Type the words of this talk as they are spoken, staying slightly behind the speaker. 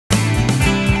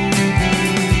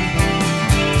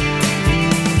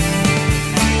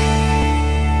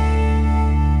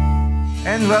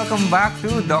and welcome back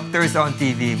to Doctors on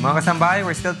TV. Mga kasambahay,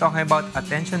 we're still talking about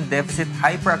attention deficit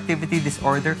hyperactivity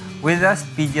disorder with us,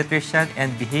 Pediatrician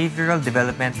and Behavioral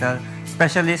Developmental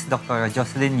Specialist, Dr.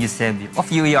 Joselyn Eusebio of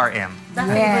UERM.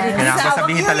 Yes. Kailangan ko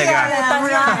sabihin talaga.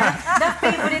 The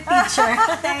favorite teacher.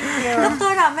 Thank you.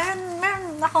 Doktora,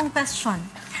 meron akong question.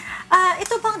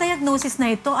 Ito bang diagnosis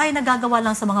na ito ay nagagawa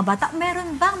lang sa mga bata?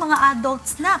 Meron bang mga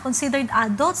adults na, considered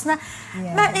adults na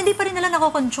hindi pa rin nila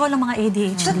nakokontrol ang mga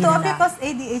ADHD Totoo, nila? because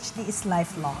ADHD is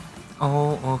lifelong.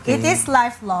 Oh, okay. It is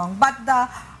lifelong. But the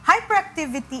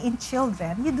hyperactivity in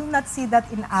children, you do not see that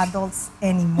in adults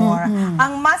anymore.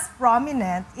 Ang mas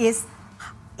prominent is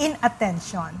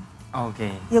inattention.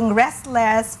 Okay. Yung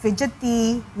restless,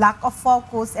 fidgety, lack of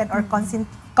focus and or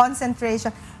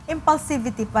concentration,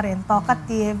 impulsivity pa rin,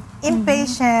 talkative,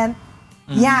 impatient,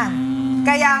 yan.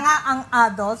 Kaya nga ang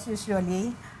adults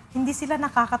usually, hindi sila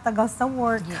nakakatagal sa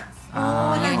work.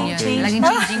 Laging Laging changing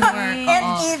work. And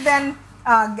even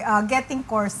getting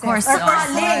courses. Course, or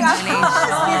pursuing a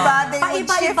course, diba?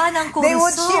 Paiba-iba ng kurso. They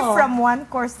would shift from one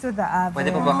course to the other.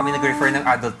 Pwede pa ba kami nag-refer ng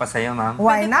adult pa sa'yo, ma'am?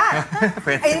 Why not?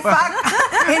 Pwede In pa.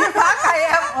 fact, I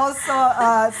am also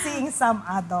seeing some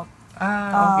adult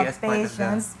Okay, as part of that.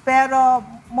 patients. Pero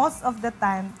most of the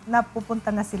time,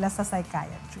 napupunta na sila sa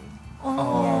psychiatry.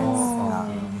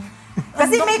 Okay.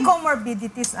 Kasi may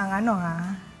comorbidities ang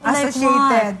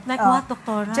associated. Like what,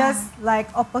 Doktora? Just like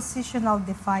oppositional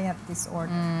defiant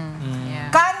disorder.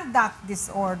 Yeah. Conduct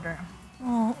disorder.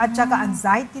 At saka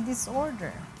anxiety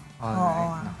disorder.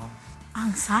 Alright. Nako.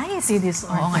 Anxiety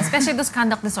disorder. Oo nga. Especially those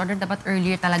conduct disorder, dapat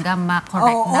earlier talaga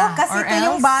ma-correct na. Kasi Or ito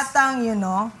yung else, batang,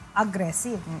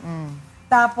 aggressive.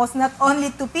 Tapos not only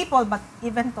to people but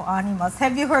even to animals.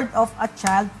 Have you heard of a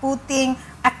child putting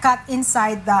a cat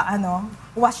inside the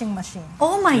washing machine?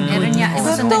 Oh my meron goodness. niya. It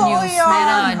was on the Totoo news. yun.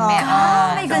 Meron.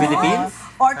 May Sa Philippines?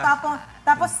 Or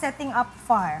tapos setting up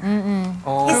fire.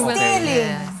 Oh,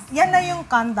 Stealing. Yes. Yan na yung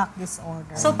conduct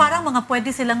disorder. So parang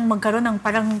pwede silang magkaroon ng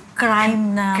parang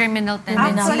crime na criminal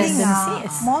Actually tendencies.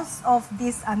 tendencies. most of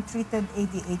these untreated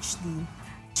ADHD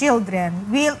children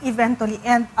will eventually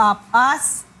end up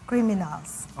as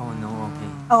criminals Oh, no.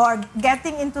 Okay. or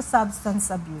getting into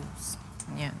substance abuse.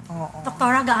 Yeah. Oo.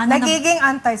 Doktora, Nagiging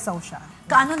antisocial.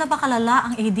 gaano na ba kalala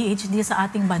ang ADHD sa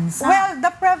ating bansa? Well, the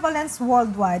prevalence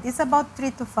worldwide is about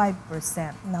 3 to 5%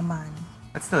 naman.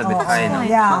 That's still a bit high, no?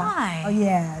 quite Yeah. high. Oh,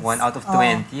 yes. 1 out of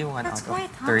 20, 1 That's out of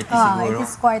quite 30 high. siguro. It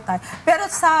is quite high. Pero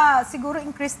siguro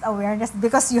increased awareness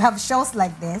because you have shows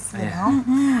like this, you know.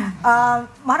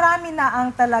 Marami na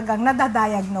ang talagang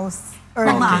nadadiagnose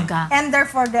early. Maaga. And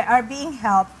therefore, they are being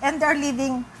helped and they're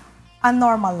living a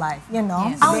normal life, you know.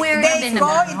 Yes. Aware They din go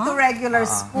naman, no? into regular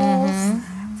schools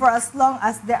for as long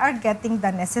as they are getting the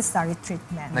necessary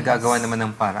treatment. Nagagawa naman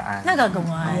ng paraan.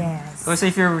 Nagagawa. Yes. So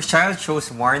if your child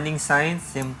shows warning signs,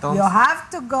 symptoms, You have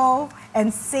to go and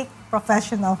seek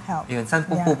professional help. yun, saan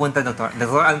po Yeah. pupunta, Doktor?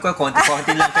 Doktor, alam ko,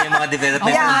 konti lang kayo mga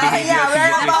developmental behavior we're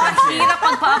pediatricians. Hirap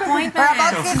pagpa-appointment. We're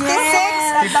about 56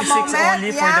 at the 56 moment. only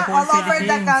for the whole all over the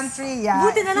Philippines. country. Yeah.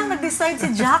 Buti na lang nag-decide si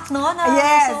Jack, no? Na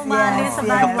Yes, sumali yes, sa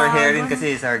yes. background. Dr. Herin kasi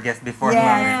is our guest before.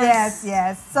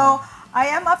 Yes. So, I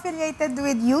am affiliated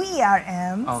with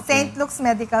UERM, Okay. St. Luke's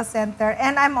Medical Center,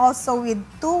 and I'm also with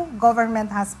 2 government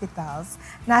hospitals,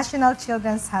 National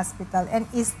Children's Hospital and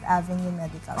East Avenue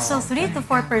Medical So Center. 3 to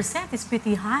 4% is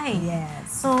pretty high.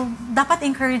 Yes. So, dapat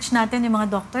encourage natin yung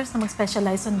mga doctors na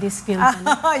mag-specialize on this field.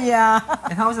 Oh, yeah.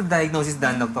 And how is the diagnosis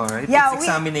done, Doctor? It's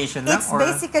examination lang? It's or?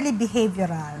 basically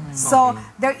behavioral. So, Okay.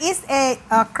 there is a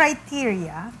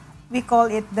criteria. We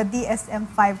call it the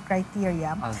DSM-5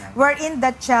 criteria, Alright. wherein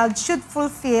the child should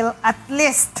fulfill at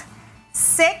least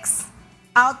 6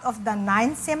 out of the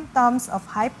 9 symptoms of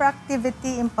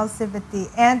hyperactivity, impulsivity,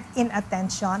 and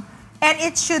inattention, and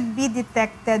it should be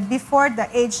detected before the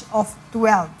age of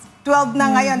 12. 12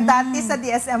 na ngayon, dati sa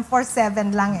DSM-4,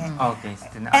 7 lang eh. Okay.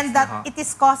 So, tinaas And na, that huh? it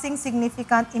is causing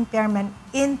significant impairment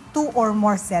in 2 or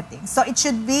more settings. So it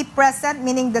should be present,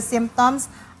 meaning the symptoms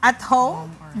at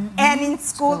home and in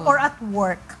school or at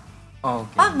work.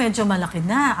 Okay. Pag medyo malaki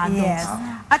na, adults. Yes.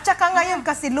 At saka ngayon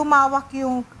kasi lumawak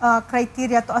yung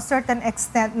criteria to a certain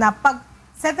extent na pag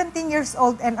 17 years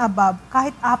old and above,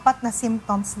 kahit 4 na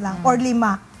symptoms lang or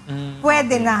 5,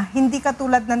 pwede na. Hindi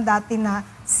katulad ng dati na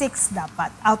 6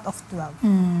 dapat out of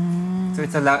 12. So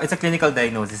it's a clinical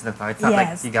diagnosis, Doctor. It's not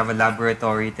like Yes. you have a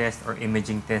laboratory test or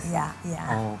imaging test. Yeah.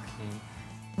 Okay.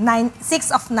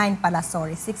 6 of 9 pala,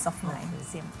 sorry. 6 of 9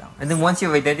 symptoms. And then once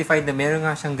you've identified na meron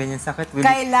nga siyang ganyan sakit, will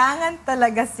Kailangan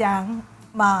talaga siyang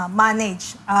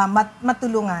ma-manage,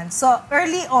 matulungan. So,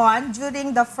 early on,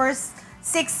 during the first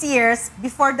 6 years,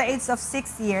 before the age of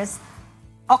 6 years,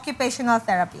 occupational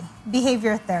therapy,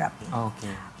 behavior therapy.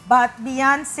 Okay. But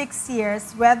beyond 6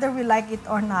 years, whether we like it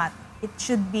or not, it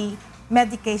should be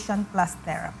medication plus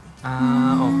therapy.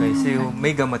 Okay. So,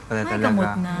 may gamot pala May talaga.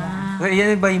 gamot na. So,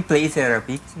 yan ba yung play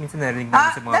therapy? Kasi minsan narinig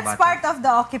namin sa mga That's bata. part of the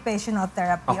occupational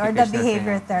therapy or the Occupational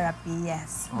behavior therapy,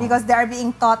 yes. Because they are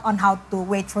being taught on how to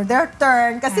wait for their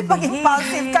turn. Kasi pag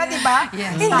impulsive ka, di ba?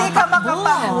 Yes. Hindi ka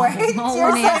makapag-wait. You're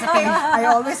Mauna yan sa saying, I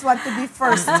always want to be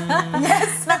first.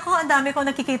 Yes. Naku, ang dami kong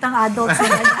nakikitang adults na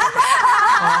yan.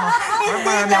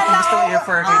 Marami akong gusto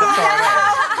i-refer kay Doktora.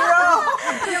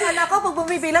 Yung anak ko, pag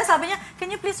bumibila, sabi niya,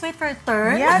 can you please wait for a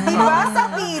turn? Yeah, di ba?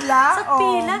 Sa pila. Sa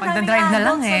pila, daming Magdadrive na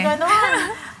lang adults eh. ganon.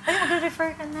 Ay, mag-refer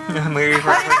ka na. May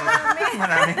refer ko.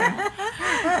 Marami.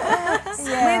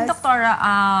 Wait, Doctora,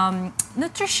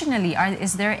 nutritionally,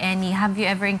 have you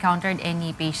ever encountered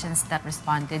any patients that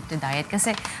responded to diet?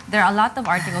 Kasi there are a lot of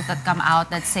articles that come out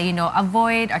that say,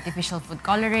 avoid artificial food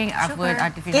coloring, avoid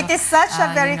artificial... It is such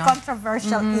a very you know.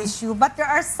 controversial issue, but there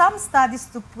are some studies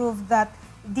to prove that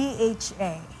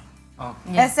DHA,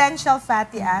 Yes. essential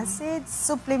fatty acids,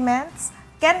 supplements,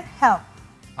 can help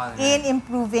in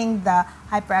improving the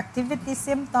hyperactivity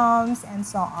symptoms and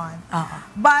so on.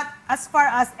 But as far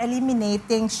as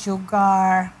eliminating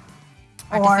sugar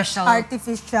Artificial or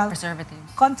artificial, preservatives.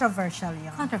 controversial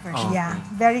yun. Controversial. Yeah,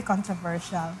 very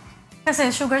controversial.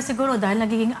 Kasi sugar siguro dahil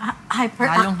nagiging Lalong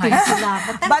hyperactive hyper. sila.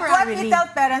 But what we tell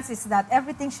parents is that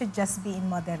everything should just be in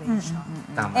moderation.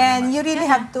 Tama And naman. you really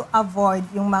have to avoid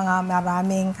yung mga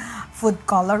maraming food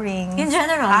coloring. In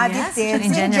general, yes. additives.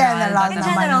 In general, In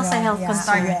general, naman sa yun. health Yeah.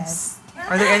 concerns. Yes.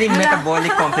 Are there any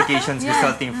metabolic complications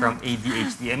resulting from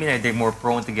ADHD? I mean, are they more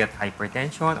prone to get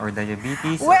hypertension or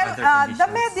diabetes or Well, other conditions? the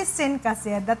medicine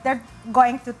kasi that they're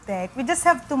going to take, we just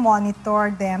have to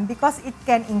monitor them because it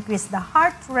can increase the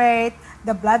heart rate,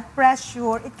 the blood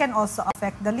pressure, it can also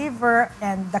affect the liver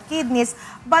and the kidneys.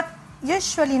 But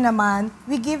usually naman,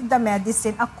 we give the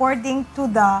medicine according to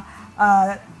the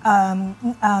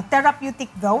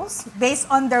therapeutic dose based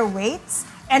on their weights.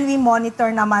 And we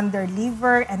monitor naman their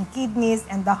liver and kidneys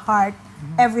and the heart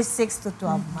every 6 to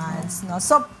 12 months. No?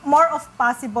 So, more of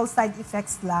possible side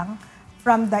effects lang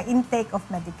from the intake of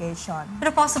medication.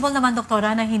 Pero possible naman,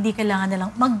 doktora, na hindi kailangan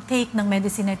nilang mag-take ng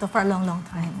medicine na ito for a long, long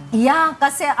time. Yeah,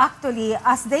 kasi actually,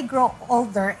 as they grow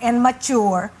older and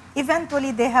mature,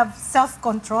 eventually they have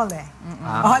self-control eh.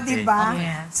 Okay. Di ba?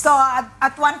 Yes. So,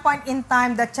 at one point in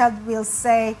time, the child will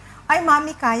say, ay,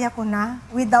 mami, kaya ko na.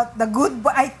 Without the good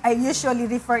boy, I usually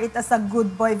refer it as a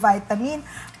good boy vitamin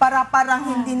para parang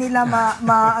hindi nila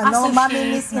Associate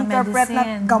mami-misinterpret na na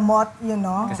medicine. gamot, you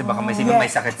know. Kasi baka may may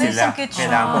sakit May sila. sakit siya.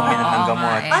 Kailangan uminom ng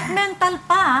gamot. At mental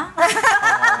pa.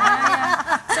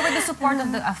 So with the support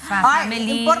of the Ay,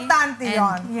 family... importante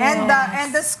yon. Yes. And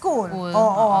the school. School.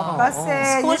 Oo. Kasi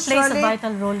School plays a usually,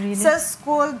 vital role, really. sa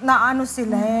school, na ano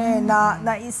sila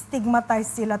na-stigmatize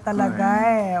sila talaga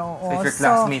eh. Oo. So if your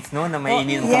classmates, no, na may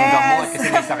ininom kang yes. gamot kasi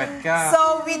may sakit ka. So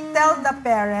we tell the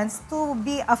parents to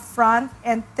be upfront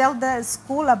and tell the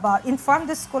school inform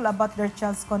the school about their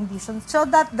child's condition so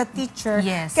that the teacher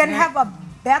Yes, can very- have a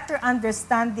better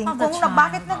understanding Of the kung child.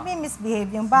 bakit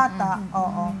nagmi-misbehave yung bata.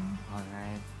 Oo.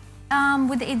 Alright.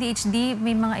 With the ADHD,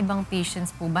 may mga ibang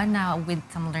patients po ba na with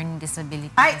some learning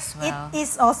disability as It well?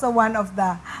 is also one of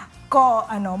the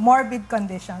morbid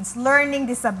conditions, learning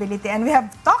disability, and we have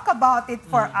talked about it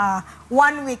for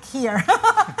 1 week here,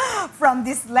 from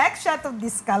dyslexia to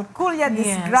dyscalculia,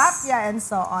 dysgraphia, and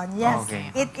so on. Yes, Okay.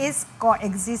 it is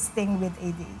coexisting with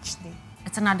ADHD.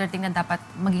 It's another thing na dapat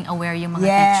maging aware yung mga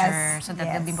Yes, teacher so that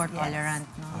they'll be yes, more yes. tolerant.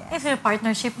 No? If your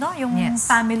partnership, no? Yung Yes.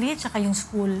 family, tsaka yung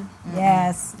school.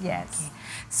 Yes, yes.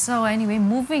 So anyway,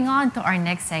 moving on to our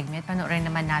next segment, panoorin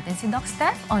naman natin si Doc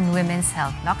Steph on Women's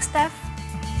Health. Doc Steph?